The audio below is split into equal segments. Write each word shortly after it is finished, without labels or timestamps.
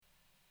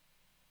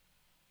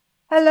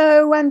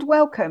Hello and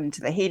welcome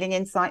to the Healing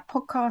Insight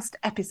Podcast,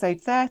 episode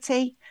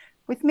 30,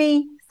 with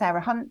me,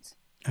 Sarah Hunt.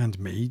 And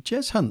me,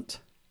 Jez Hunt.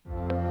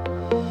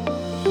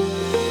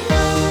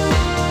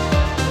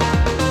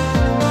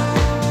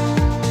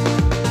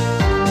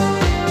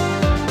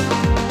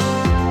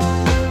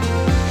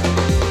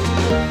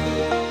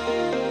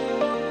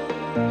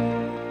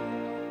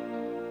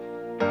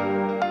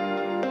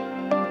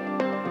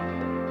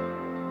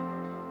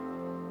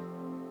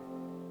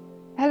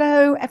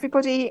 Hello,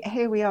 everybody.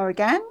 Here we are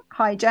again.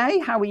 Hi, Jay.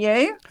 How are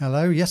you?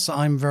 Hello. Yes,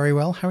 I'm very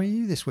well. How are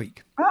you this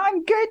week?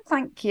 I'm good,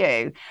 thank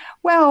you.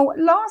 Well,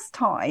 last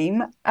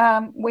time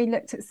we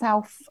looked at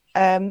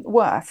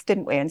self-worth,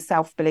 didn't we? And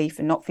self-belief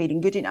and not feeling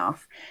good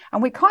enough.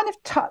 And we kind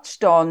of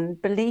touched on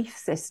belief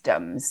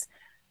systems.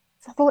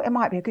 So I thought it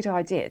might be a good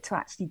idea to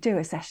actually do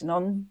a session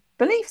on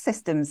belief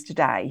systems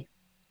today.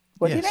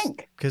 What do you Yes,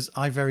 think? because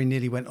I very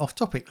nearly went off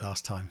topic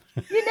last time.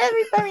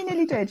 You very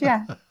nearly did,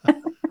 yeah.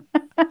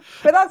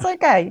 But that's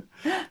okay.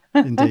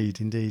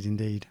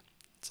 Indeed.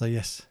 So,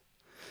 yes.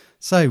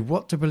 So,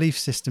 what do belief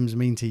systems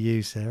mean to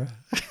you, Sarah?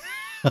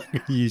 I'm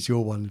going to use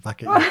your one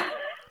back at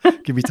you.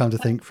 Give me time to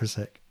think for a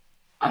sec.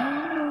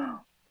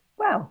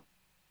 Well,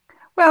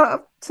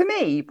 well, to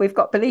me, we've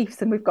got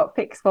beliefs and we've got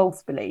fixed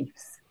false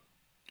beliefs.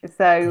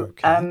 So,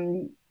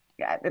 Okay.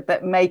 yeah,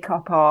 that make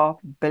up our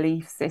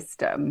belief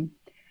system.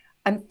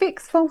 And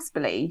fixed false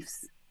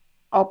beliefs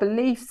are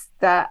beliefs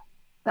that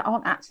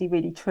aren't actually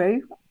really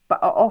true,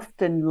 but are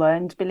often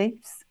learned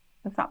beliefs,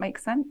 if that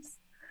makes sense.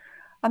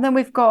 And then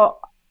we've got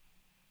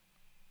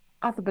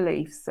other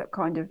beliefs that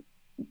kind of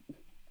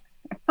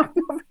I'm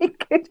not very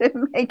good at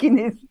making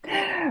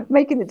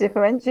the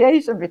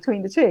differentiation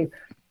between the two.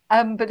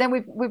 But then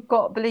we've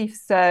got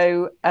beliefs.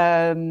 So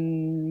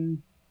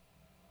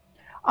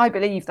I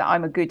believe that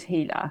I'm a good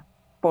healer,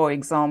 for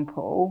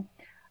example.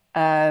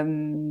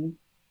 Um,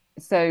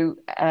 so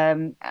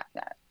and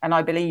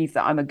I believe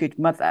that I'm a good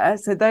mother.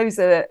 So those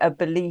are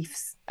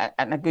beliefs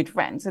and a good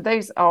friend. So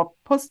those are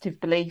positive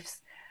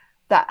beliefs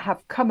that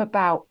have come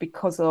about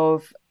because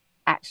of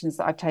actions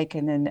that I've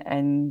taken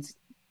and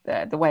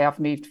the way I've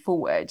moved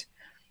forward.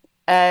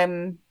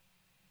 Um,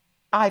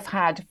 I've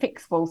had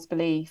fixed false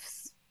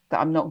beliefs that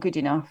I'm not good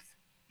enough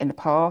in the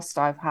past.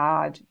 I've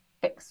had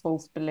fixed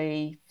false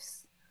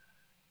beliefs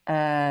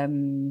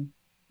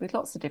with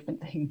lots of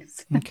different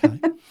things. Okay.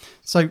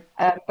 So,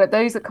 But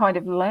those are kind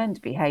of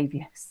learned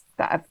behaviors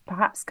that have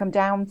perhaps come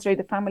down through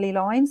the family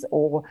lines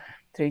or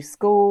through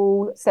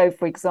school. So,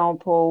 for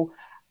example,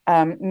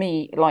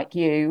 me, like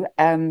you,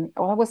 well,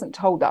 I wasn't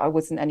told that I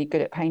wasn't any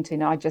good at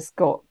painting. I just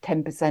got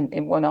 10%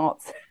 in one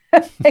arts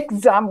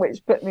exam,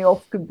 which put me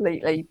off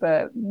completely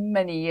for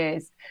many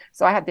years.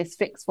 So I had this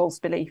fixed false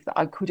belief that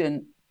I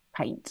couldn't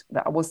paint,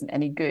 that I wasn't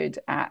any good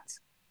at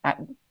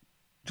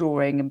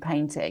drawing and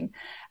painting.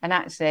 And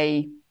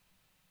actually,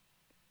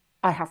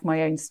 I have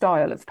my own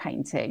style of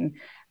painting,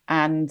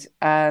 and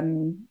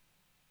and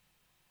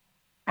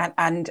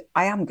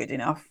I am good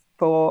enough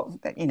for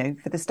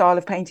for the style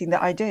of painting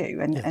that I do,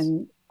 yes.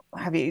 and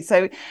have you.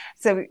 So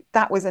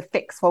that was a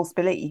fixed false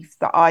belief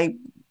that I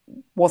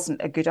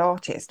wasn't a good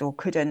artist or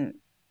couldn't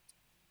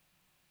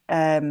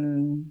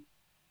um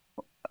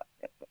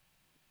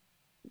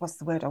what's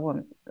the word I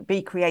want,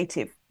 be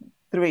creative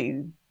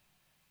through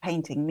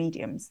painting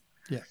mediums.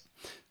 Yeah.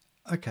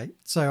 Okay.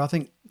 So, I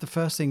think the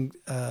first thing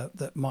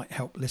that might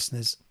help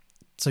listeners.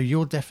 So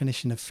your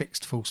definition of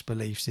fixed false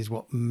beliefs is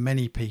what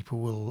many people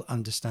will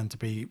understand to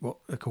be what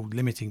are called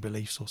limiting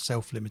beliefs or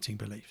self-limiting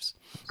beliefs.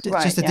 It's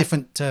Right, just a yeah.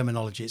 different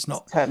terminology. It's It's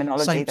not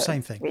terminology that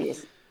same thing. we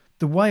use.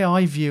 The way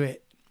I view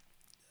it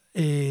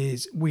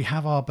is we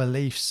have our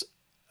beliefs,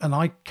 and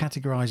I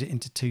categorize it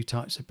into two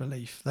types of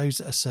belief: those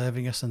that are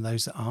serving us and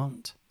those that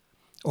aren't,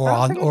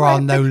 That's a good way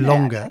of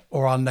putting it, actually.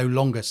 or are no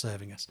longer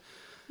serving us.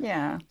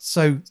 Yeah.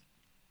 So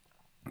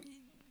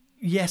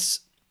yes,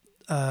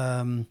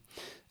 um,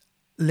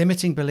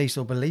 limiting beliefs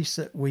or beliefs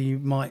that we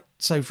might,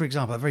 so for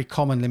example, a very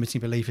common limiting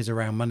belief is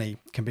around money,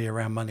 can be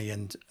around money,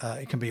 and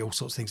it can be all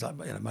sorts of things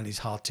like money's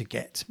hard to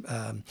get,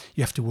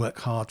 you have to work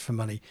hard for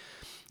money.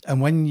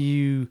 And when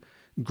you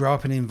grow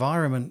up in an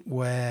environment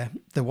where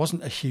there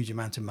wasn't a huge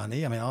amount of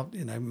money, I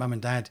mean, mum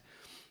and dad,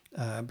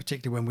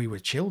 particularly when we were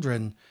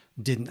children,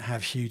 didn't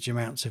have huge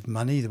amounts of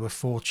money. There were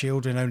four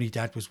children, only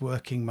dad was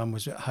working, mum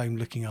was at home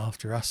looking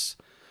after us.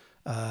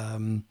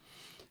 um,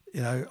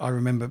 I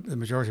remember the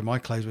majority of my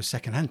clothes were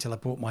secondhand till I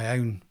bought my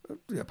own,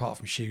 apart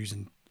from shoes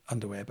and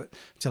underwear, but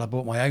until I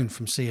bought my own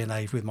from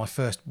C&A with my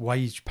first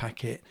wage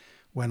packet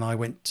when I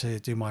went to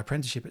do my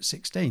apprenticeship at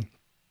 16.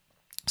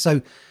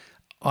 So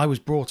we were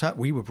brought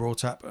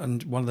up,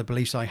 and one of the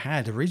beliefs I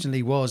had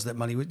originally was that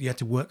you had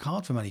to work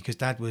hard for money because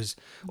dad was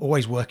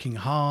always working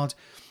hard,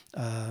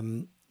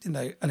 and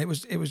it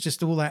was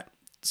just all that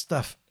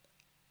stuff.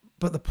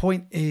 But the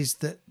point is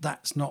that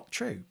that's not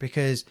true,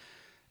 because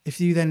if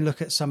you then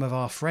look at some of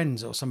our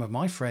friends or some of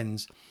my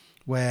friends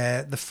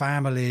where the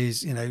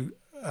families,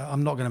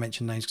 I'm not going to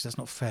mention names because that's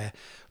not fair,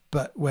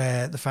 but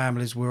where the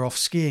families were off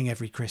skiing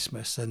every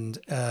Christmas, and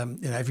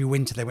every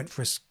winter they went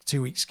for a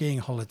 2-week skiing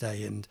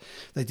holiday, and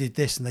they did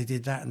this and they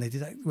did that and they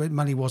did that.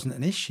 Money wasn't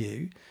an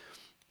issue,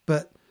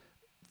 but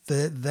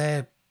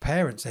their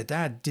parents, their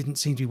dad, didn't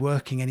seem to be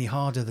working any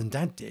harder than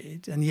dad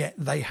did, and yet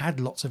they had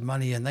lots of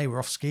money and they were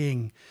off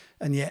skiing.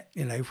 And yet,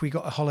 if we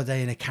got a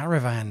holiday in a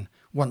caravan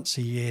once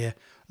a year,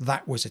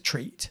 that was a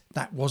treat.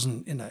 That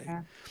wasn't,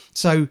 Yeah.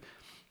 So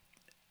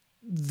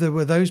there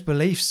were those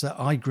beliefs that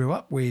I grew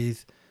up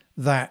with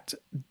that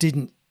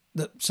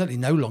certainly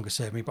no longer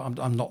serve me, but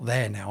I'm not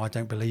there now. I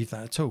don't believe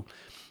that at all.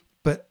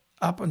 But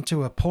up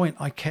until a point,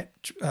 I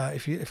kept,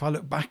 if I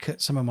look back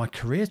at some of my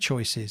career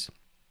choices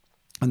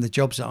and the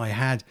jobs that I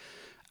had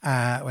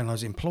when I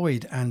was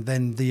employed, and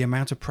then the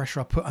amount of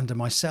pressure I put under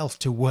myself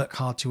to work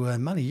hard to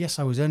earn money. Yes,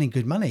 I was earning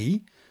good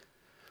money,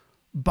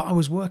 but I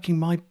was working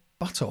my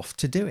butt off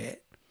to do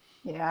it.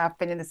 Yeah, I've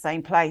been in the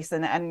same place,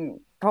 and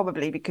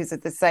probably because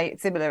of the same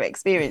similar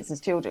experience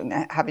as children,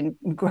 having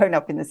grown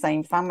up in the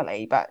same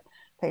family. But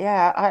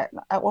yeah, I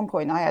at one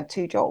point I had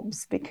two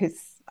jobs because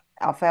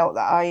I felt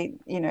that I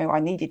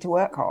needed to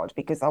work hard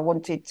because I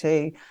wanted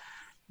to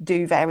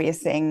do various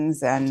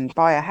things and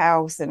buy a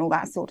house and all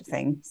that sort of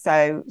thing.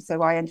 So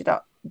I ended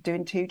up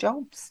doing two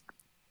jobs.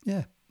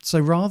 Yeah. So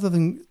rather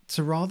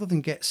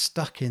than get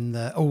stuck in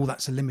the, oh,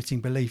 that's a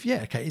limiting belief.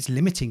 Yeah, okay, it's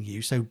limiting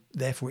you, so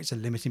therefore it's a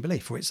limiting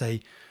belief, or it's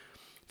a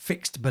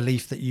fixed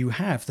belief that you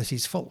have that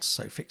is false.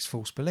 So fixed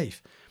false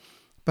belief.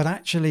 But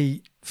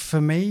actually,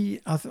 for me,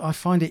 I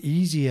find it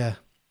easier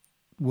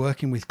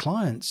working with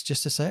clients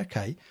just to say,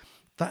 okay,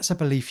 that's a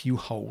belief you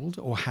hold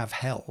or have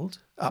held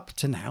up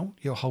to now.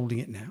 You're holding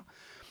it now.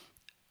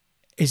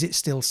 Is it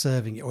still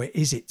serving you, or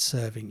is it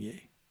serving you?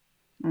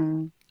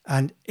 Mm.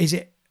 And is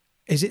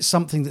it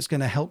something that's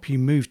going to help you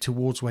move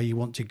towards where you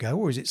want to go,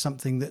 or is it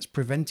something that's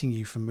preventing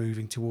you from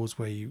moving towards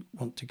where you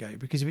want to go?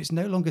 Because if it's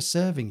no longer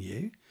serving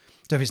you,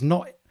 so if it's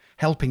not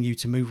helping you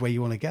to move where you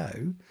want to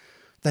go,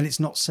 then it's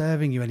not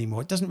serving you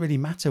anymore. It doesn't really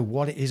matter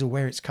what it is or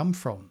where it's come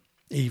from,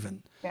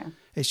 even. Yeah.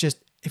 It's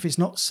just, if it's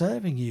not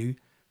serving you,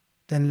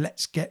 then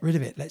let's get rid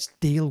of it. Let's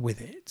deal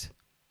with it.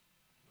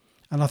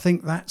 And I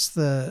think that's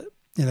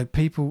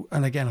people,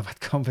 and again, I've had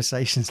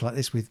conversations like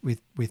this with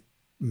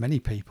many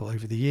people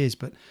over the years,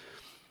 but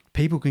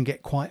people can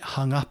get quite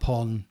hung up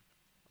on,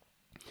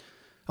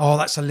 oh,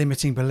 that's a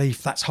limiting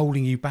belief, that's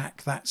holding you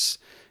back.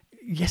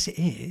 Yes, it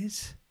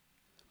is.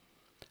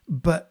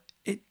 But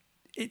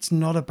it's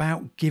not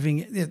about giving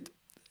it,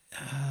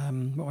 what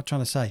am I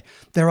trying to say?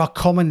 There are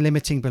common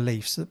limiting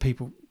beliefs that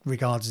people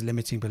regard as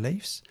limiting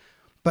beliefs,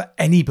 but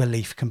any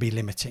belief can be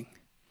limiting.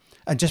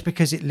 And just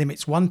because it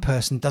limits one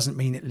person doesn't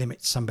mean it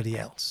limits somebody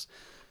else.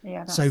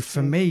 Yeah, So that's for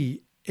true.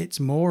 me, it's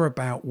more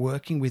about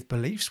working with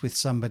beliefs with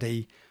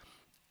somebody.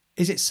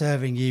 Is it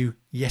serving you?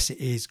 Yes, it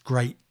is.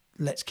 Great.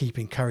 Let's keep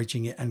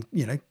encouraging it and,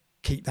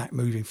 keep that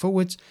moving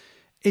forwards.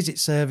 Is it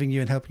serving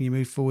you and helping you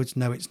move forwards?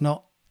 No, it's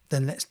not.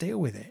 Then let's deal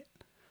with it.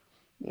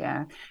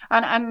 Yeah.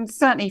 And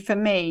certainly for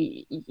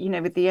me,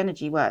 with the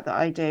energy work that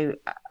I do,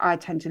 I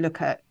tend to look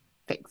at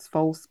fixed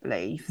false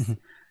beliefs,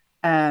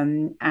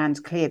 Mhm.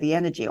 and clear the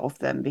energy of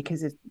them,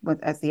 because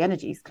as the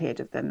energy is cleared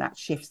of them, that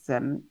shifts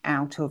them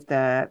out of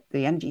the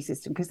energy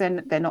system, because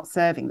then they're not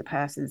serving the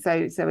person.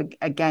 So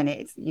again,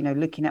 it's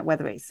looking at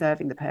whether it's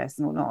serving the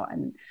person or not,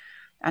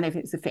 and if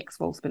it's a fixed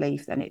false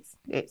belief, then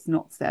it's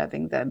not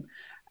serving them.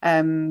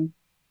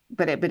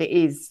 But it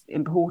is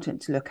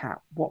important to look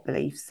at what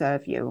beliefs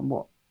serve you and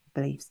what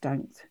beliefs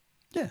don't,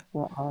 Yeah.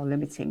 what are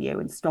limiting you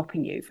and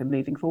stopping you from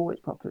moving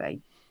forward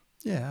properly.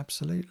 Yeah,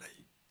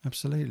 absolutely.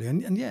 Absolutely.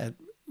 And yeah,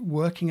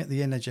 working at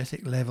the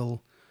energetic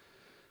level,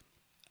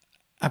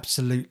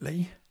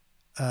 absolutely.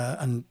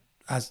 And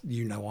as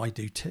you know, I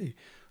do too.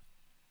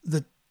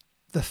 The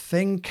the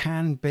thing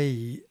can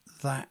be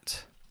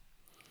that,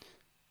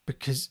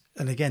 because,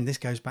 and again, this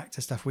goes back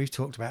to stuff we've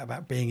talked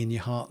about being in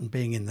your heart and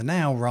being in the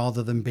now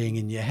rather than being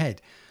in your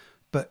head.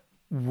 But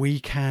we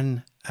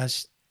can,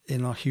 as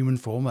in our human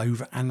form,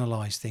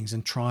 overanalyze things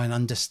and try and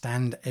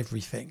understand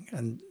everything.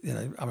 And,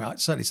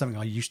 it's certainly something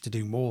I used to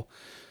do more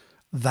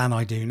than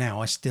I do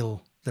now.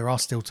 There are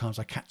still times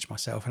I catch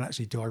myself and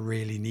actually, do I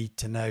really need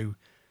to know?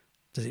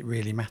 Does it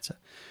really matter?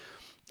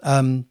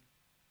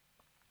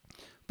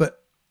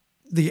 But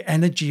the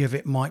energy of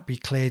it might be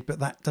cleared, but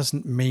that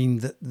doesn't mean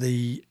that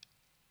the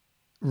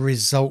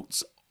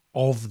results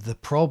of the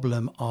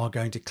problem are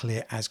going to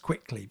clear as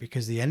quickly,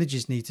 because the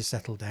energies need to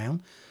settle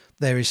down.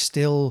 There is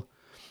still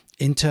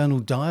internal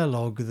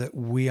dialogue that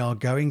we are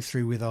going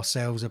through with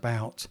ourselves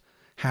about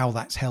how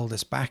that's held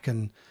us back.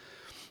 And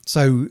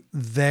so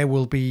there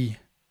will be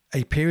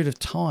a period of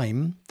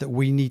time that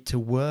we need to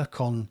work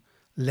on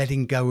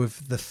letting go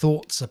of the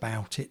thoughts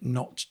about it,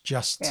 not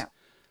just Yeah.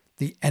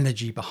 the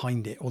energy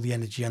behind it or the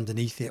energy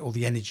underneath it or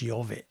the energy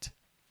of it.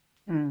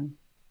 Mm.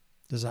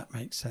 Does that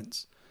make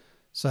sense?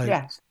 So,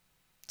 Yes.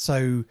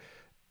 so,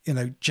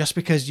 just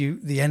because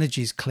the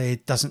energy is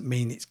cleared doesn't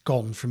mean it's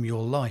gone from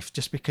your life.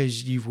 Just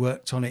because you've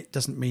worked on it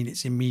doesn't mean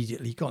it's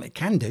immediately gone. It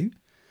can do,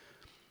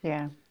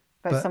 Yeah.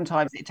 But but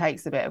sometimes it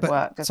takes a bit of but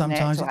work, doesn't it,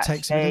 sometimes to it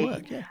takes a bit of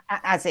actually, work.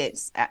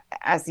 Yeah.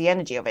 as the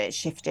energy of it is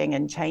shifting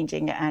and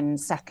changing and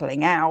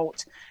settling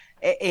out,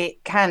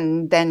 it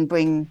can then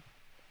bring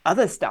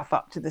other stuff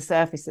up to the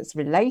surface that's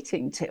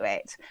relating to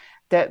it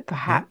that Yeah.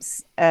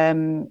 perhaps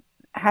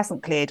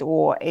hasn't cleared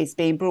or is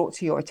being brought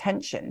to your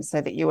attention so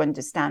that you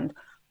understand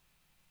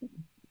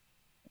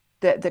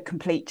the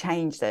complete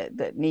change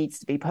that needs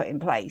to be put in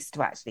place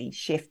to actually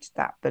shift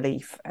that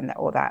belief and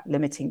or that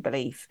limiting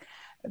belief,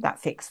 that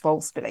fixed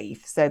false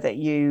belief, so that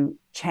you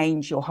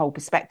change your whole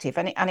perspective.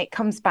 And it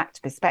comes back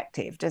to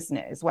perspective, doesn't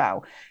it, as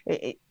well?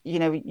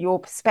 Your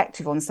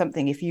perspective on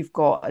something, if you've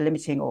got a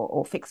limiting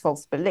or fixed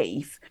false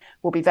belief,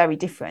 will be very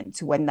different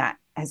to when that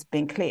has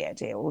been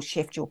cleared. It will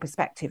shift your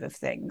perspective of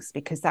things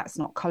because that's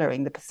not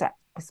colouring the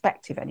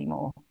perspective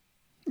anymore.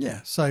 Yeah.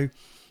 So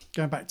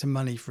going back to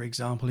money, for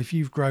example, if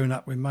you've grown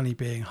up with money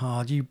being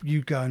hard, you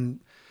go and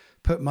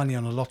put money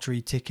on a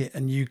lottery ticket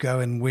and you go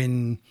and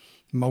win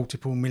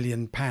multiple £1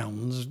 million,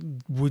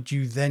 would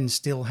you then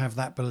still have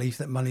that belief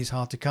that money's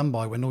hard to come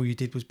by when all you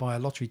did was buy a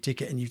lottery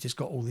ticket and you've just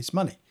got all this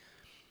money?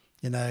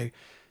 You know,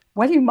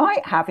 Well, you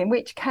might have, in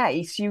which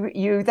case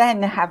you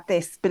then have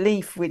this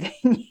belief within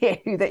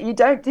you that you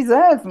don't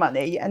deserve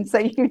money, and so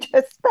you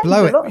just spend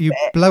blow a it, lot of you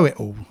it, blow it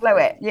all. blow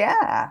it.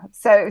 Yeah.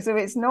 So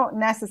it's not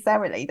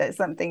necessarily that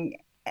something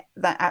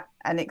that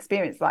an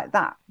experience like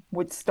that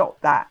would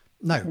stop that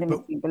No,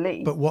 limiting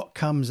belief. but what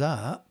comes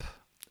up,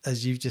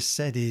 as you've just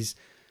said, is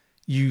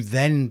you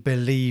then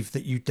believe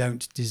that you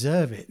don't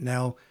deserve it.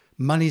 Now,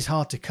 money's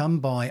hard to come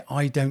by,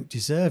 I don't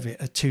deserve it,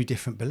 are two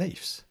different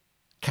beliefs.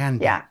 Can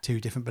be Yeah. two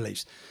different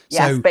beliefs.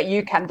 Yes, So but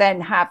you can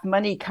then have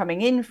money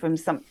coming in from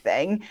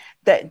something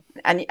that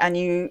and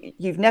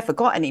you've never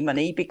got any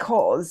money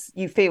because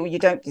you feel you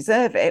don't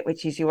deserve it,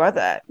 which is your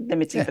other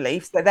limiting yeah,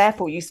 belief. So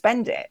therefore you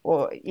spend it,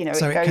 or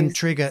so it goes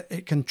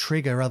it can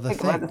trigger other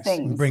figure other things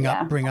and things.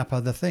 Yeah. bring up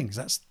other things.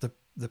 That's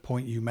the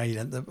point you made,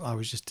 and I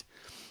was just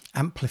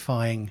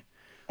amplifying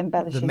the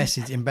Embellishing.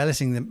 message,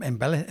 embellishing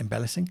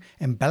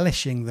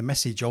the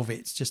message of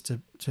it, just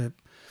to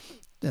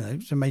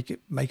to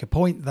make a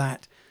point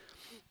that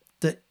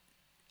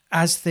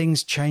as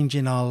things change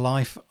in our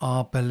life,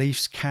 our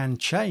beliefs can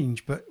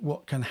change. But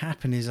what can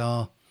happen is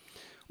our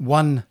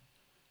one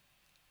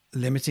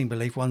limiting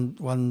belief,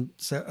 one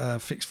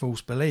fixed false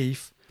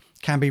belief,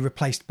 can be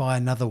replaced by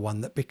another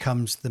one that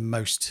becomes the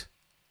most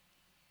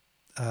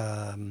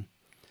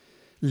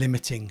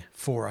limiting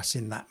for us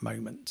in that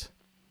moment.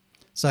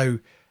 So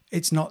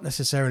it's not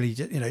necessarily,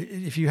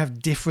 if you have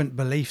different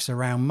beliefs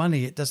around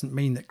money, it doesn't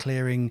mean that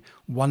clearing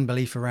one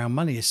belief around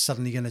money is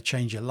suddenly going to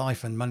change your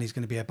life and money's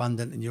going to be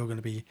abundant and you're going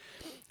to be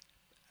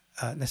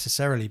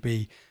necessarily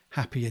be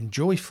happy and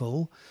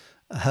joyful.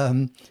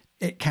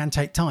 It can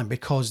take time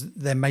because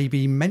there may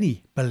be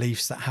many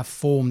beliefs that have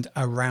formed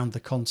around the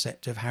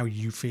concept of how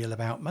you feel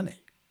about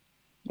money.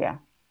 Yeah.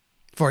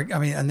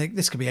 And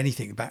this could be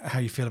anything about how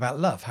you feel about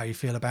love, how you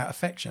feel about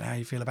affection, how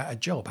you feel about a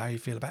job, how you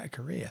feel about a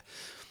career.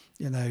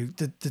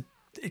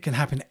 It can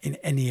happen in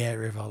any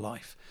area of our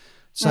life.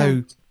 Mm.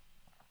 So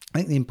I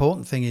think the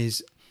important thing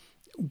is,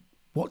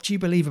 what do you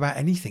believe about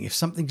anything? If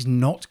something's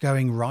not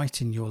going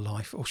right in your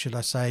life, or should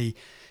I say,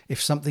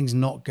 if something's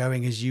not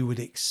going as you would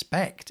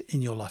expect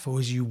in your life or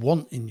as you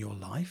want in your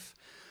life,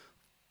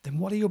 then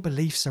what are your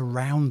beliefs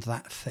around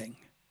that thing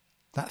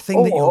that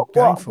you're Or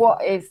going for?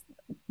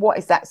 what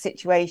is that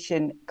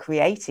situation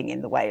creating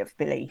in the way of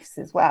beliefs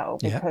as well?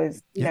 Yeah.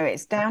 Because Yeah.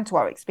 it's down to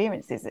our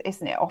experiences,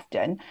 isn't it,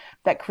 often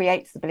that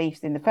creates the beliefs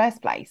in the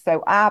first place.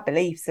 So our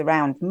beliefs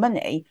around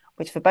money,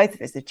 which for both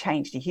of us have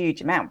changed a huge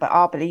amount, but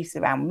our beliefs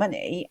around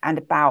money and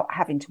about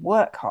having to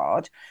work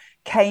hard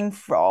came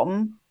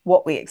from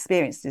what we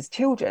experienced as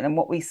children and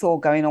what we saw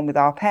going on with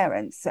our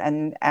parents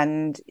um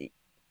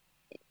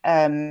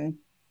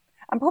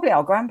and probably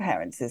our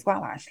grandparents as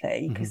well,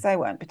 actually, Mm-hmm. because they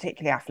weren't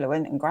particularly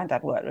affluent, and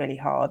Granddad worked really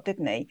hard,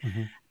 didn't he?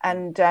 Mm-hmm.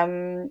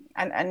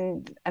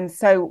 And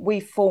so we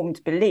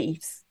formed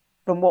beliefs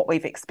from what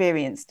we've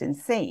experienced and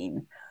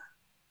seen.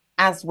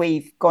 As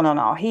we've gone on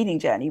our healing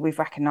journey, we've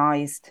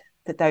recognised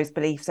that those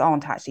beliefs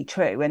aren't actually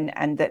true,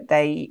 and that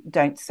they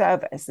don't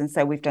serve us. And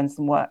so we've done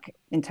some work,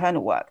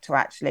 internal work, to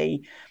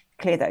actually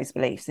clear those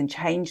beliefs and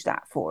change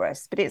that for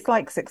us. But it's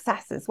like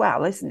success as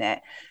well, isn't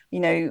it?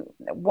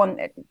 One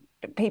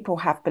people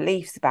have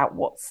beliefs about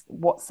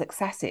what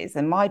success is,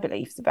 and my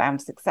beliefs around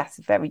success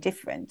are very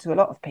different to a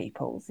lot of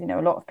people's. A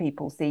lot of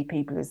people see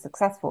people as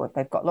successful if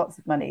they've got lots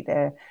of money,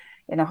 they're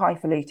in a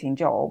highfalutin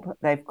job,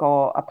 they've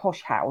got a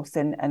posh house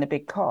and a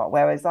big car,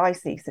 whereas I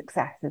see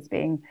success as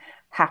being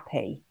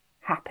happy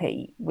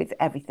with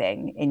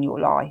everything in your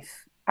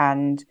life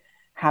and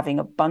having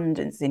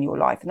abundance in your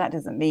life. And that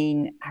doesn't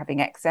mean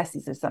having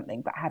excesses of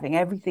something, but having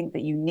everything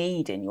that you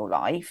need in your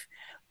life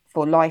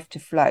for life to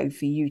flow,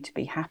 for you to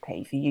be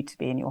happy, for you to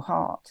be in your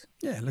heart.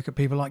 Yeah. Look at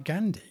people like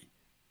Gandhi,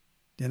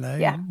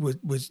 Yeah.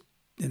 was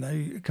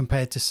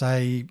compared to,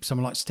 say,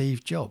 someone like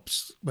Steve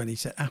Jobs when he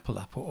set Apple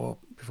up, or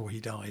before he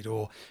died,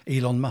 or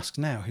Elon Musk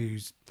now,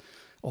 who's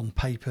on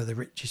paper the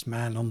richest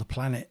man on the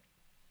planet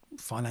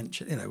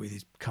financially, with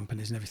his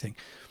companies and everything.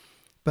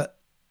 but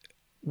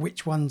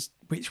which one's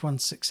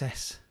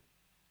success?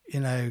 You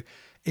know,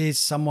 is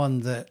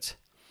someone that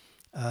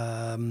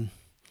um,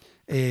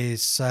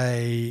 is,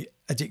 say,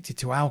 addicted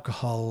to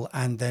alcohol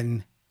and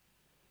then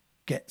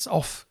gets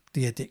off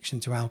the addiction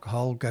to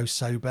alcohol, goes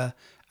sober,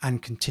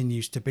 and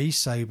continues to be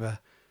sober,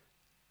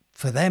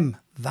 for them,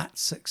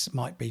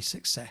 might be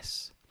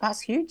success.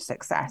 That's huge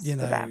success You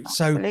for know, them.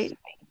 so Absolutely.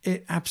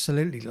 it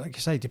absolutely, like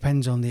you say,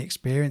 depends on the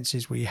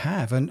experiences we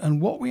have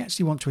and what we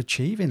actually want to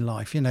achieve in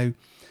life. You know,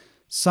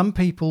 some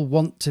people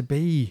want to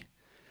be,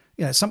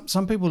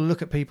 some people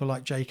look at people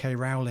like J.K.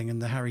 Rowling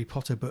and the Harry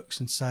Potter books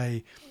and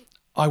say,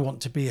 I want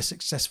to be a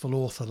successful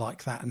author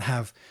like that and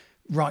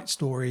write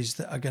stories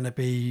that are going to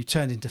be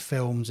turned into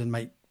films and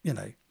make,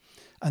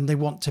 and they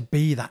want to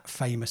be that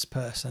famous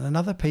person. And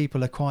other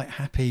people are quite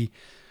happy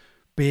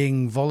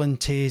being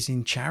volunteers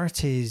in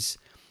charities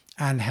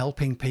and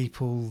helping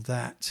people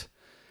that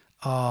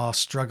are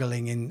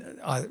struggling in,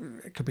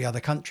 it could be other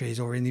countries,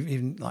 or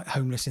even like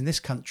homeless in this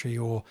country,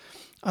 or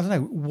I don't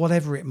know,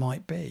 whatever it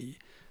might be.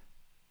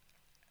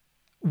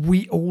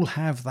 We all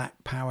have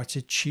that power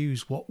to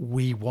choose what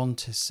we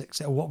want as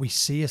success, or what we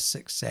see as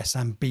success,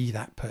 and be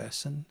that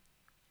person.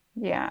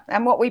 Yeah.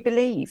 And what we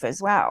believe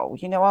as well.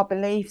 Our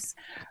beliefs,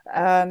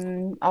 as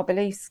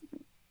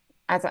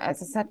I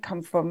said,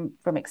 come from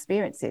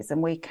experiences,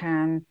 and we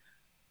can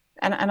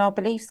and our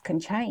beliefs can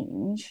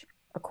change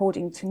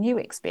according to new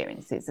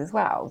experiences as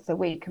well. So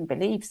we can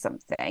believe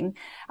something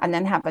and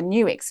then have a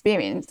new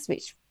experience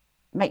which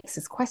makes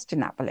us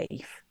question that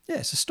belief. Yeah,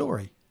 it's a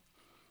story.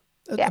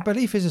 A Yeah.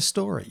 belief is a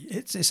story.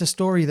 It's a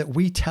story that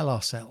we tell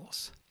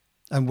ourselves,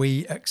 and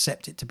we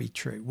accept it to be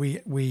true.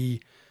 We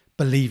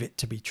believe it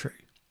to be true,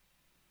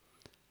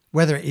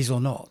 whether it is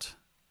or not.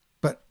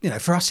 But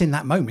for us in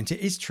that moment, it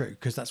is true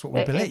because that's what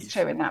we It is believe.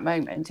 true in that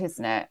moment,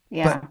 isn't it? But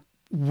Yeah.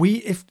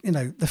 if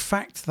the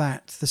fact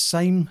that the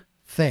same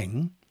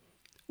thing,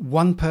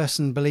 one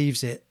person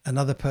believes it,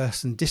 another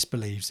person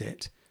disbelieves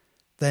it,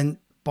 then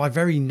by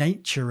very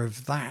nature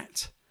of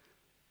that,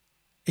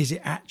 is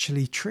it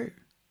actually true?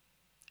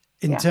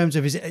 In Yeah. terms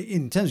of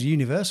in terms of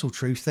universal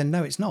truth, then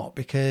no, it's not,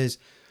 because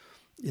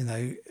you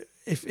know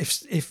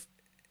if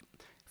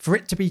for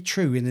it to be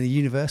true in a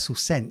universal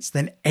sense,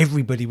 then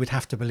everybody would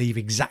have to believe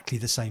exactly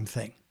the same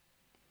thing,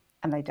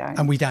 And they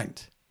and we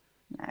don't.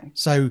 don't. No.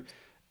 So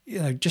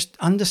just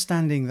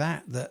understanding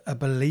that a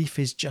belief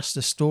is just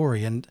a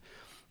story, and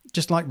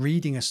just like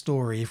reading a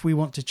story, if we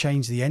want to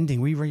change the ending,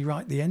 we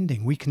rewrite the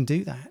ending. We can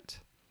do that.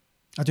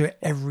 I do it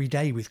Yeah. every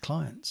day with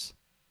clients.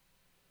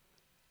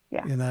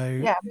 Yeah. You know,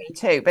 Yeah, me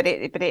too. But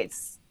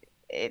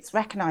it's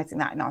recognizing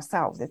that in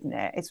ourselves, isn't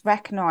it? It's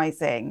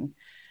recognizing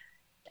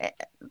eh,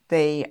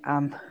 the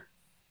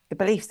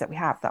beliefs that we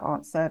have that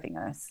aren't serving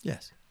us,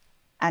 yes,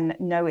 and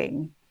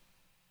knowing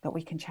that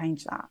we can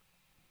change that.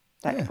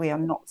 That yeah, if we are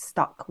not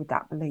stuck with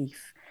that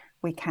belief,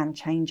 we can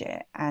change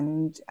it,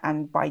 and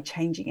by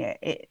changing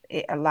it,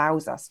 it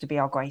allows us to be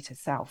our greater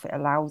self. It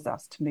allows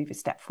us to move a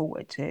step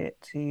forward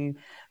to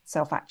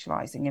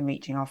self-actualizing and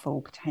reaching our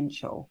full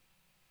potential.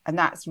 And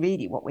that's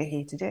really what we're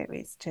here to do,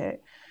 is to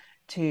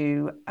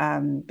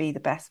be the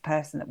best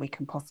person that we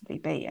can possibly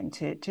be. And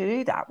to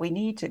do that, we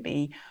need to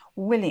be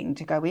willing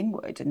to go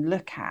inward and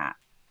look at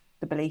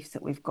the beliefs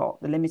that we've got,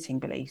 the limiting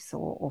beliefs,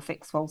 or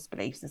fixed false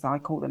beliefs, as I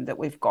call them, that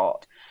we've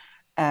got,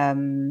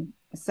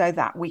 so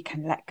that we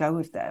can let go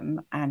of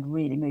them and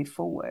really move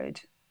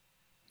forward.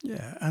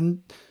 yeah.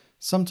 And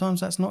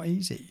sometimes that's not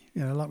easy.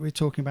 Like we were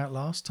talking about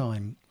last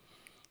time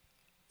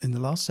in the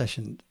last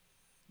session,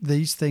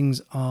 these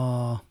things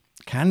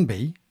can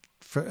be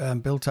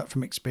built up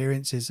from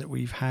experiences that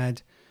we've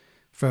had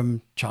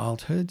from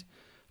childhood,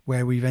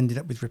 where we've ended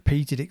up with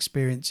repeated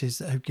experiences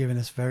that have given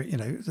us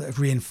that have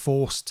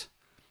reinforced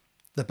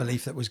the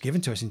belief that was given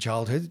to us in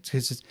childhood.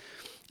 Because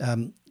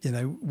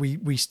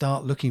we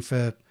start looking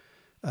for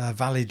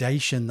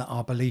validation that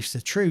our beliefs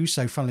are true.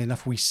 So, funnily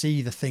enough, we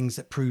see the things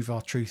that prove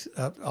our truth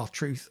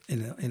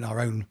in our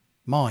own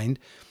mind,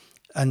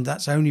 and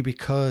that's only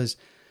because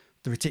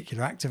the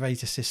reticular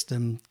activator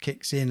system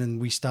kicks in, and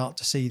we start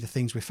to see the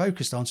things we're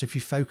focused on. So, if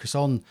you focus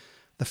on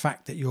the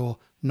fact that you're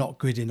not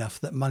good enough,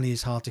 that money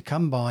is hard to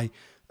come by,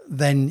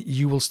 then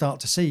you will start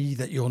to see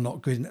that you're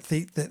not good enough,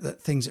 that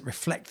things that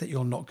reflect that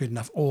you're not good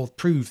enough or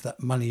prove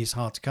that money is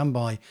hard to come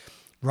by,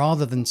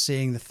 rather than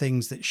seeing the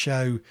things that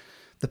show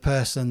the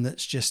person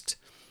that's just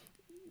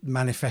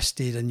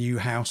manifested a new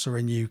house or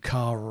a new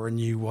car or a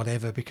new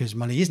whatever, because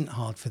money isn't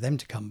hard for them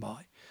to come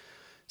by.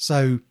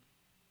 So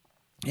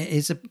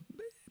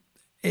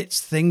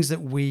it's things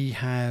that we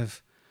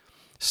have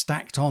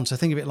stacked on. So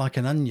think of it like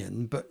an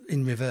onion, but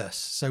in reverse.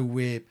 So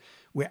we're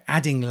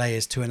adding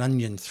layers to an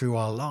onion through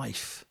our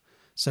life.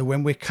 So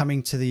when we're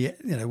coming to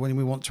when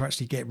we want to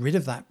actually get rid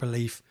of that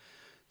belief,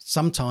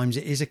 sometimes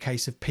it is a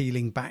case of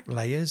peeling back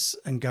layers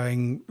and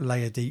going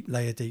layer deep,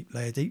 layer deep,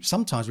 layer deep.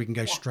 Sometimes we can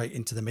go Yeah. straight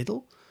into the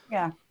middle,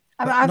 Yeah.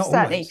 I mean, but I've not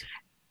certainly always.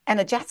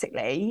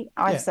 energetically,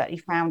 I've Yeah. certainly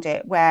found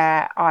it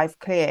where I've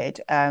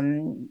cleared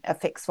a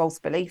fixed false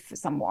belief for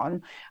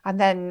someone, and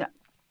then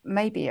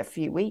maybe a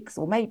few weeks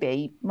or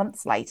maybe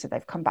months later,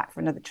 they've come back for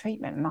another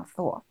treatment. And I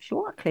thought, I'm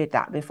sure I cleared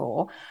that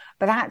before.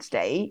 But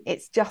actually,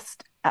 it's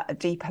just at a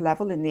deeper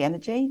level in the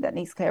energy that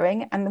needs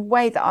clearing. And the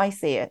way that I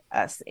see it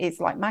us is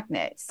like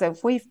magnets. So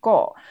if we've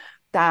got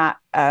that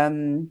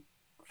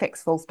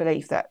fixed false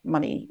belief that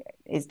money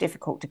is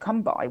difficult to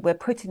come by, we're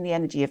putting the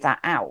energy of that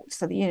out.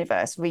 So the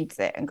universe reads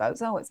it and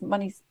goes, oh, it's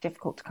money's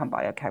difficult to come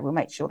by. Okay, we'll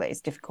make sure that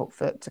it's difficult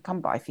to come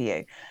by for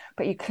you.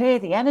 But you clear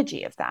the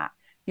energy of that,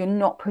 you're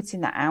not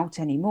putting that out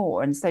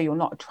anymore. And so you're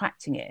not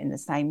attracting it in the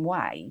same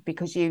way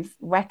because you've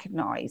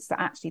recognized that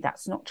actually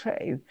that's not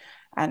true.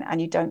 And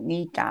you don't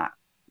need that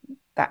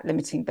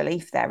limiting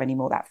belief there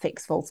anymore, that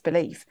fixed false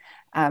belief.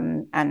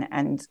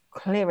 And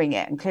clearing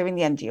it and clearing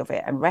the energy of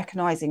it and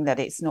recognizing that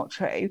it's not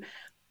true,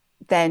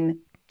 then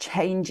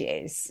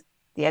changes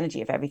the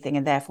energy of everything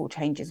and therefore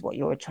changes what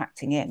you're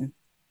attracting in.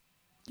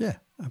 Yeah,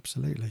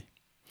 absolutely.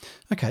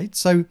 Okay,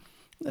 so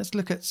let's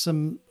look at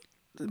some.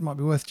 It might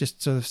be worth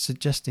just sort of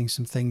suggesting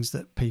some things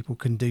that people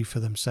can do for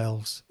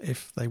themselves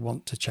if they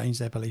want to change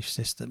their belief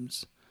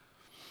systems.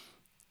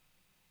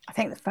 I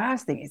think the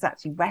first thing is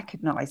actually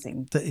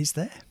recognizing That is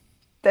there.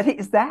 that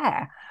it's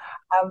there,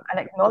 and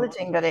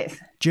acknowledging that it's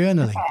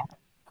Journaling.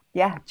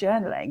 yeah,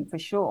 journaling for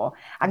sure,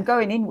 and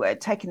going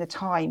inward, taking the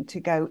time to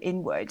go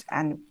inward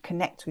and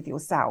connect with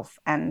yourself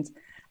and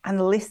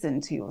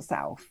listen to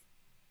yourself.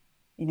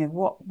 You know,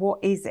 what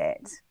is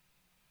it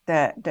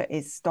that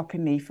is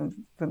stopping me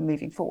from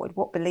moving forward?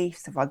 What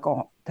beliefs have I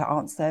got that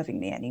aren't serving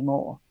me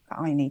anymore that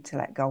I need to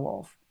let go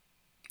of?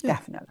 Yeah.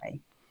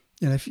 Definitely.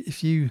 You know,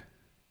 if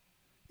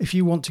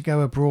you want to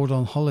go abroad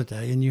on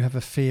holiday and you have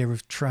a fear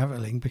of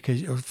traveling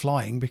because or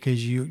flying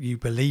because you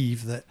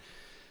believe that,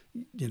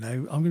 you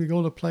know, I'm going to go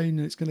on a plane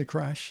and it's going to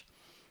crash,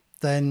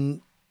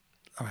 then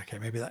okay,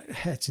 maybe that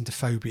heads into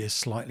phobias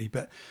slightly,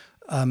 but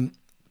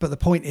the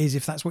point is,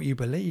 if that's what you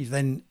believe,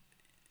 then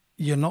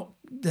you're not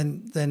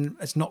then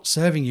it's not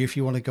serving you if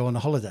you want to go on a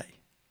holiday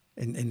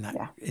in that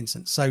Yeah.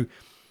 instance. So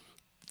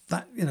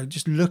that, you know,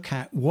 just look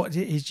at what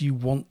it is you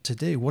want to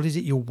do, what is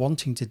it you're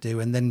wanting to do,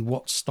 and then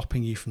what's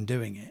stopping you from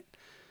doing it.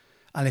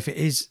 And if it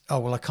is, oh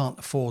well, I can't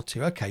afford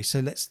to, okay, so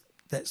let's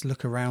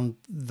look around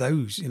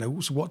those, you know.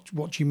 So what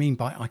do you mean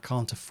by I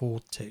can't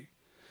afford to?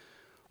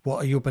 What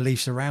are your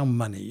beliefs around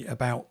money,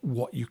 about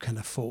what you can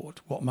afford?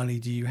 What money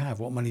do you have?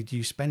 What money do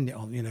you spend it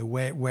on? You know,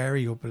 where are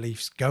your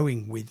beliefs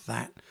going with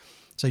that?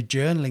 So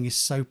journaling is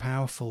so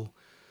powerful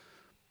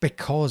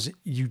because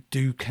you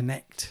do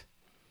connect.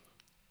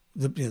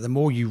 The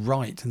more you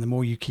write and the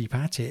more you keep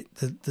at it,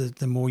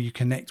 the more you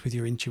connect with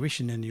your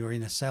intuition and your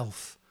inner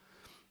self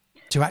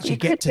to But you actually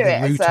could get to do the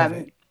it as root of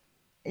it.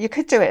 you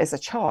could do it as a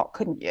chart,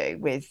 couldn't you?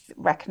 With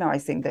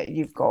recognizing that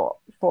you've got,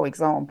 for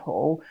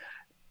example,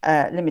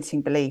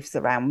 limiting beliefs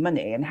around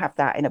money and have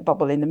that in a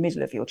bubble in the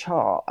middle of your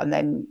chart and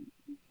then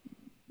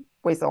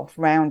whiz off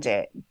around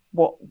it.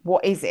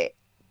 What is it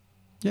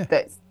Yeah,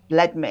 that's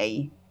led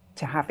me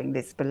to having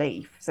this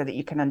belief so that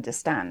you can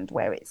understand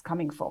where it's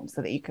coming from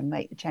so that you can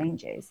make the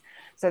changes.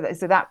 So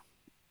that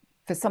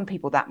for some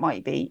people that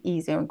might be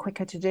easier and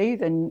quicker to do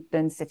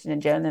than sitting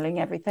and journaling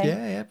everything.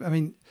 yeah. I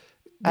mean,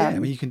 yeah. I mean,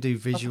 Um you can do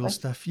visual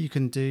Possibly. stuff. You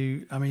can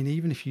do. I mean,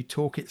 even if you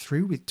talking it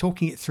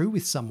through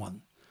with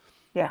someone,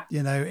 Yeah.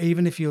 you know,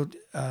 even if you're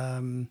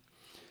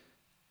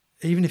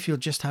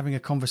just having a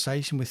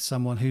conversation with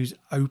someone who's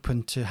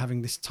open to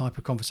having this type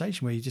of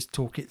conversation where you just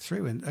talk it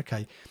through and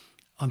okay,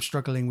 I'm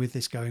struggling with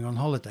this going on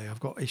holiday. I've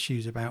got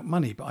issues about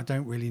money, but I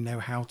don't really know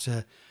how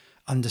to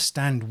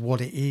understand what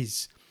it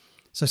is.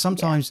 So Yeah.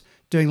 sometimes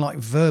doing like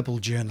verbal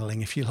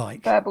journaling, if you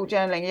like. Verbal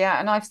journaling, yeah,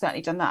 and I've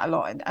certainly done that a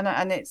lot,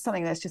 and it's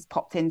something that's just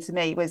popped into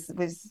me. Was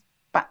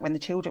back when the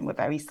children were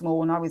very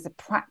small, and I was a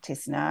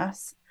practice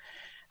nurse,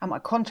 and my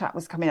contract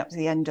was coming up to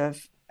the end uh,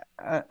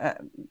 uh,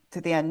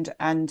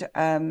 and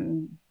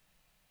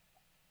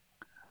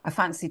I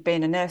fancied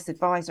being a nurse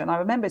advisor. And I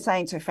remember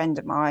saying to a friend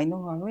of mine,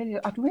 "Oh,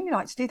 I'd really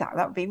like to do that.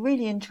 That would be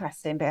really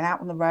interesting, being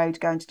out on the road,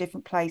 going to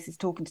different places,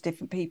 talking to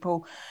different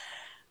people."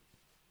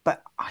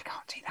 But I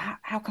can't do that.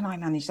 How can I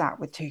manage that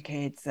with two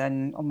kids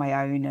and on my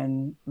own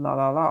and la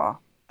la la?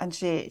 And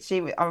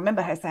I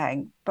remember her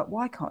saying, "But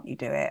why can't you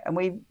do it?" And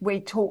we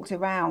talked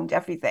around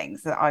everything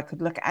so that I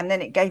could look at, and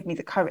then it gave me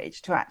the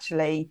courage to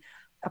actually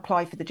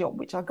apply for the job,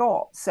 which I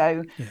got.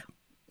 So Yeah.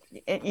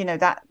 you know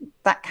that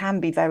can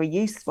be very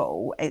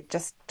useful. It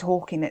just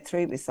talking it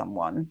through with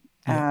someone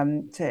Yeah.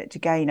 to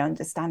gain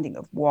understanding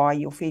of why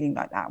you're feeling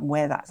like that and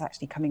where that's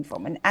actually coming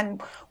from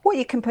and what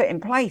you can put in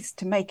place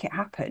to make it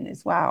happen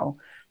as well.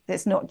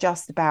 It's not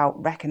just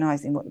about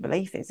recognizing what the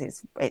belief is.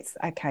 It's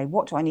okay,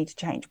 what do I need to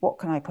change? What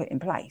can I put in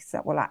place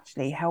that will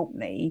actually help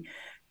me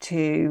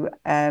to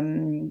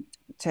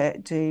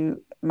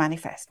to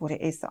manifest what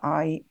it is that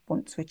I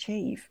want to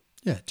achieve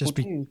Yeah. or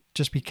do.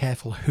 Just be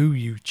careful who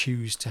you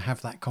choose to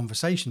have that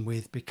conversation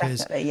with, because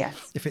Definitely,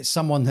 yes. if it's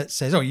someone that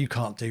says, "Oh, you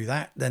can't do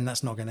that," then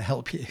that's not going to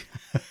help you.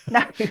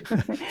 No,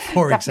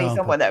 For definitely example.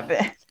 someone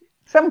that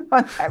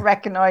someone that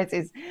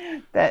recognizes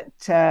that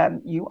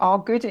you are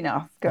good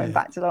enough, going Yeah.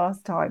 back to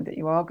last time, that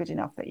you are good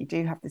enough, that you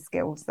do have the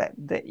skills, that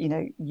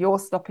you're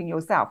stopping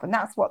yourself. And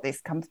that's what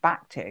this comes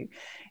back to.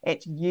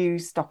 It's you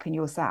stopping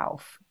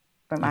yourself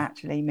from Yeah.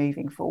 actually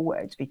moving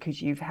forward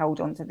because you've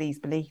held on to these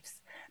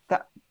beliefs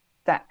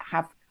that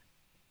have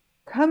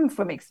come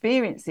from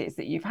experiences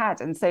that you've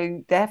had, and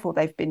so therefore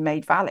they've been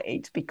made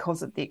valid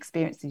because of the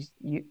experiences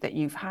that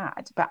you've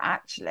had, but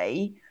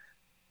actually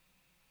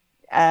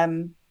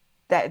um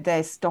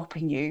they're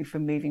stopping you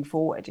from moving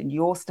forward, and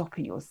you're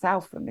stopping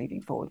yourself from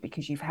moving forward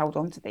because you've held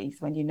on to these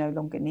when you no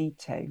longer need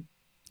to.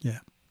 Yeah.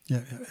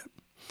 Yeah. Yeah.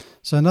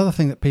 So another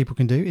thing that people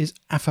can do is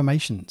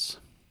affirmations.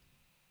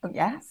 Oh,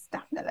 yes,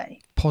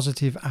 definitely.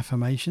 Positive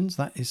affirmations.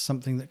 That is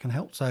something that can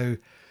help. So,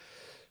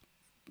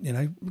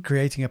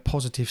 creating a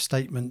positive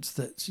statement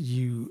that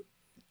you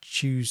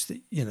choose,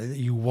 that that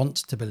you want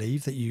to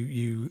believe, that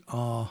you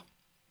are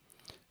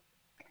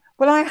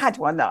Well, I had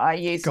one that I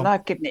used, and gone.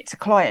 I've given it to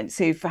clients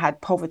who've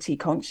had poverty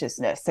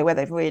consciousness, so where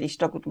they've really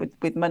struggled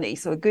with money.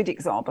 So a good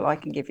example I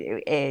can give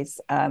you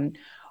is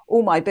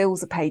all my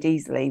bills are paid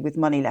easily with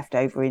money left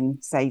over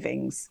in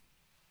savings.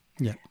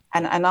 Yeah.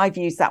 And I've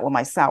used that one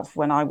myself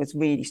when I was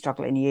really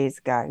struggling years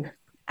ago.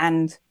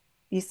 And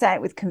you say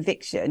it with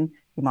conviction,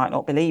 you might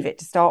not believe it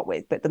to start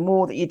with, but the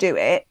more that you do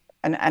it,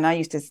 and I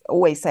used to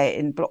always say it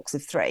in blocks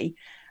of three,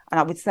 and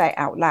I would say it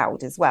out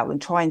loud as well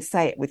and try and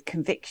say it with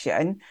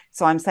conviction.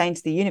 So I'm saying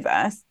to the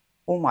universe,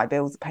 all my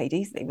bills are paid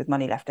easily with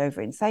money left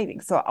over in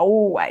savings. So I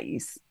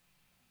always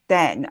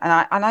then,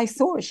 and I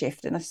saw a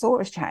shift and I saw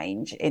a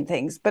change in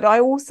things, but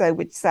I also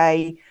would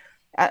say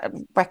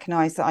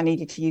recognize that I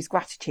needed to use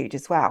gratitude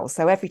as well.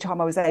 So every time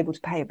I was able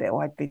to pay a bill,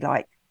 I'd be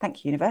like,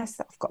 thank you, universe,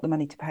 I've got the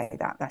money to pay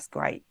that. That's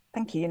great.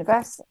 Thank you,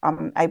 universe,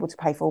 I'm able to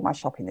pay for all my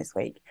shopping this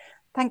week.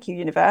 Thank you,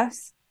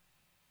 universe,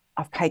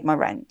 I've paid my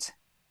rent.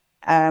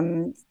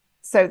 um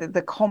so that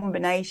the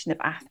combination of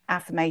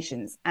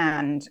affirmations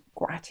and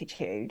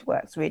gratitude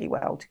works really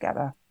well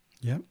together.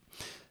 Yeah.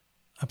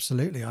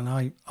 Absolutely. And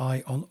I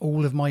on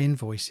all of my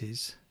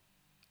invoices,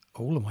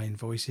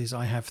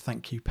 I have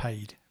thank you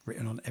paid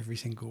written on every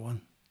single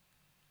one.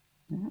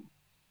 Mhm.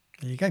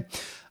 There you go.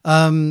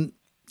 Um,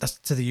 that's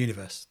to the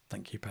universe.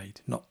 Thank you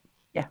paid, not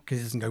Yeah. because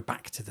it doesn't go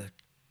back to the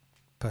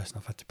person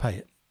I've had to pay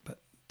it.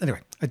 But anyway,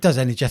 it does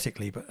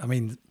energetically. But I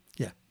mean,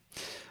 yeah.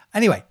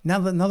 Anyway,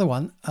 now another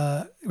one,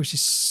 which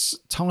is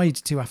tied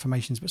to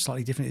affirmations but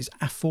slightly different, is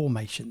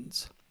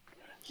afformations.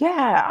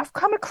 Yeah, I've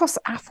come across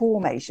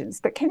affirmations,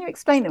 but can you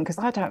explain them? Because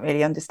I don't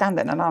really understand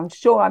them. And I'm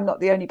sure I'm not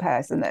the only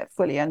person that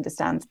fully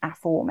understands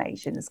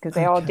affirmations because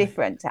they are Okay.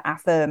 different to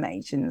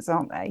affirmations,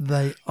 aren't they?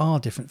 They are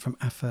different from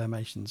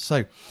affirmations.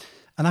 So,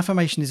 an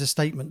affirmation is a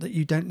statement that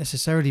you don't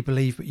necessarily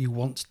believe, but you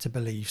want to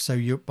believe. So,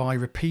 you're by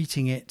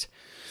repeating it,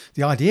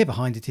 the idea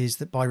behind it is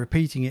that by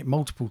repeating it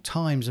multiple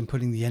times and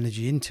putting the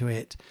energy into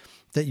it,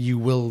 that you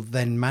will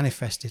then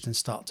manifest it and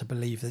start to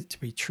believe it to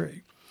be true.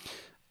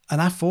 An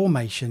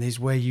affirmation is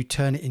where you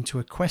turn it into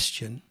a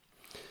question.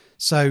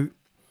 So,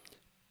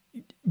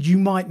 you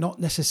might not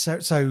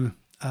necessarily. So,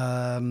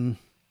 all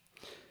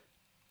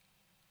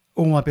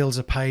my bills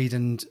are paid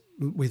and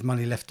with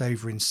money left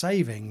over in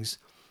savings.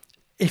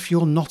 If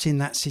you're not in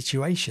that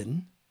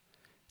situation,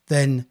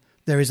 then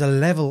there is a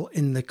level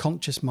in the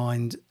conscious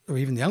mind or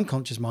even the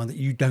unconscious mind that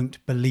you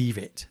don't believe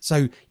it.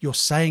 So you're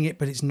saying it,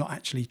 but it's not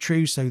actually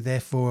true. So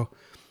therefore,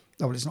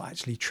 oh, well, it's not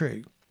actually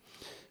true.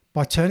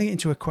 By turning it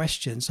into a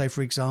question, so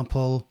for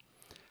example,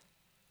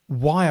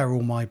 why are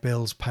all my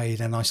bills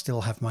paid and I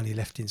still have money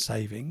left in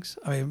savings?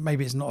 I mean,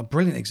 maybe it's not a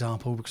brilliant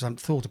example because I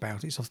haven't thought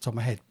about it. It's off the top of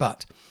my head.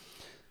 But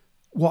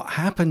what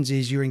happens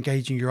is you're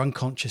engaging your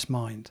unconscious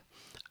mind.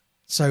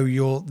 So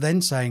you're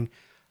then saying,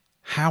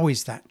 how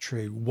is that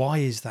true? Why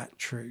is that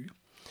true?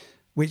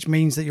 Which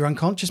means that your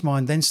unconscious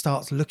mind then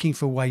starts looking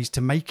for ways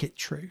to make it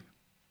true.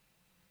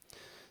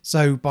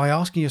 So by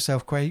asking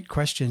yourself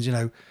questions,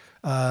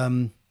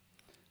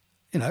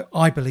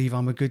 I believe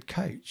I'm a good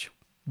coach.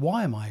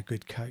 Why am I a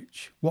good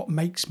coach? What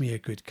makes me a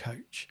good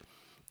coach?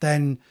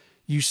 Then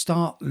you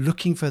start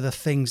looking for the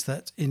things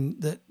that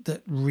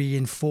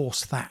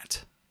reinforce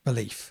that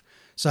belief.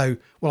 So,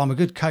 well, I'm a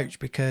good coach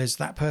because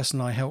that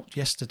person I helped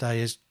yesterday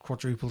has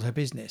quadrupled her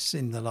business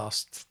in the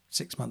last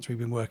 6 months we've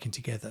been working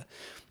together.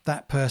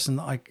 That person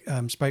that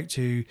I spoke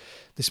to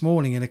this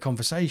morning in a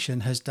conversation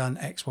has done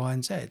X, Y,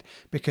 and Z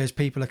because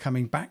people are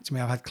coming back to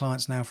me. I've had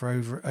clients now for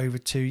over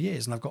 2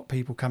 years, and I've got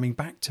people coming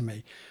back to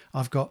me.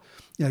 I've got,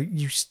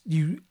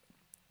 you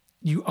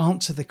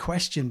answer the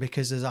question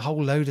because there's a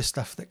whole load of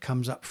stuff that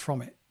comes up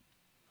from it.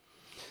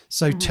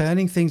 So Mhm.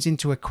 turning things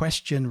into a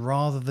question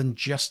rather than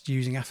just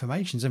using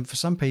affirmations. And for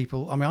some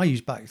people, I mean, I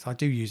use both. I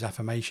do use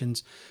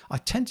affirmations. I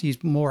tend to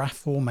use more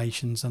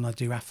affirmations than I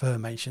do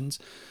affirmations.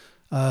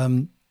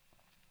 But,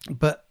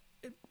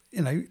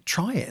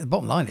 try it. The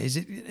bottom line is,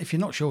 if you're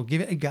not sure,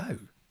 give it a go.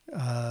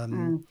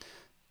 Mm,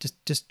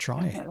 Just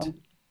try it. definitely.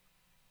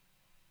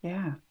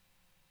 Yeah.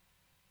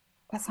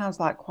 That sounds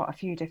like quite a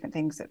few different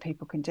things that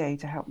people can do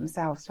to help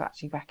themselves to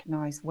actually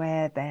recognize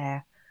where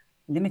their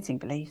limiting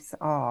beliefs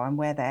are and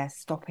where they're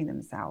stopping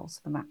themselves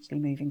from actually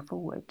moving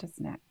forward,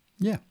 doesn't it?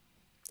 Yeah.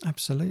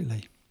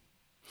 Absolutely.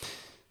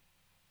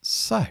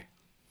 So, I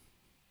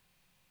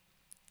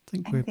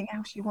think we're Anything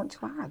else you want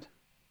to add?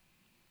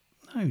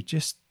 no,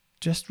 just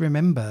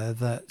remember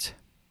that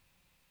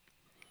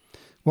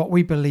what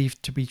we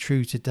believe to be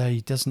true today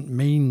doesn't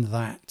mean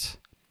that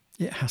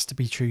it has to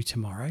be true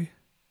tomorrow.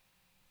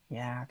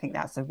 Yeah, I think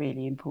that's a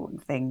really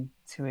important thing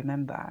to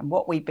remember. And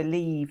what we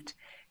believed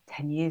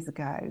 10 years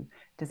ago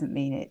doesn't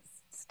mean it's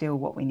still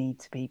what we need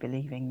to be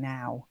believing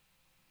now.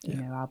 You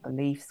Yeah, know, our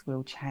beliefs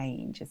will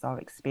change as our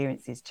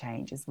experiences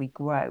change, as we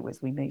grow,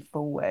 as we move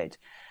forward,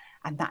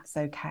 and that's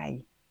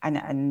okay.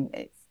 And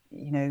it's,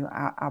 you know,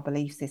 our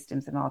belief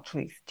systems and our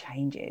truth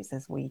changes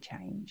as we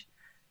change.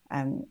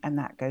 And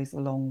that goes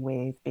along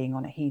with being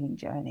on a healing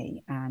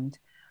journey and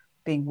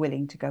being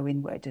willing to go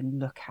inward and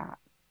look at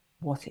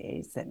what it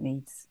is that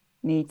needs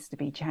to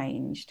be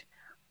changed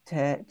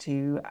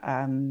to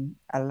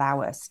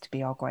allow us to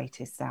be our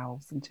greatest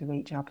selves and to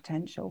reach our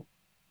potential.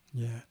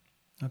 yeah,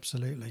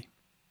 absolutely.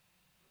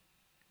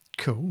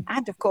 Cool.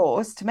 And of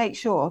course, to make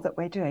sure that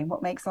we're doing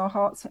what makes our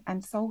hearts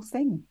and soul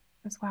sing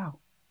as well.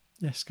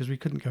 Yes, because we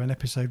couldn't go an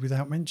episode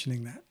without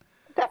mentioning that.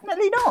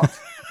 Definitely not.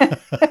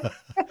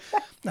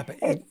 No, but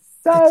It's it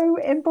so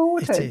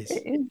it important. is.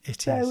 It is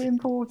It so is.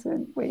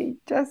 important. We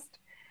just,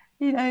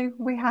 you know,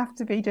 we have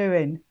to be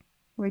doing,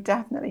 we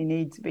definitely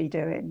need to be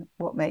doing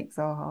what makes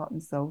our heart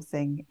and soul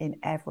sing in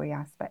every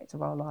aspect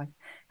of our life.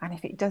 And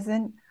if it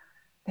doesn't,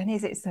 then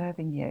is it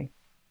serving you?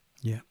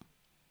 Yeah.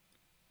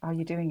 Are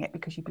you doing it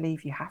because you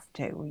believe you have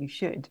to or you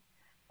should?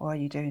 Or are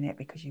you doing it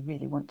because you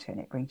really want to and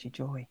it brings you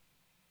joy?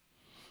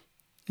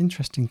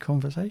 Interesting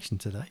conversation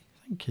today.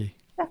 Thank you.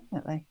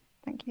 Definitely.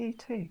 Thank you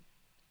too.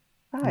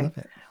 So, Love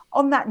it.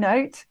 on that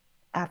note,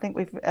 I think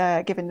we've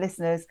given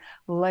listeners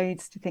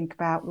loads to think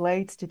about,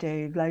 loads to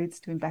do, loads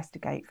to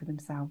investigate for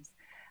themselves.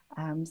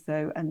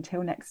 So,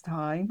 until next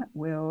time,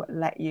 we'll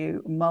let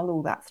you mull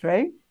all that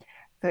through.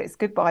 So, it's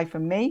goodbye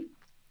from me.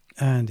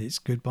 And it's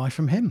goodbye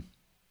from him.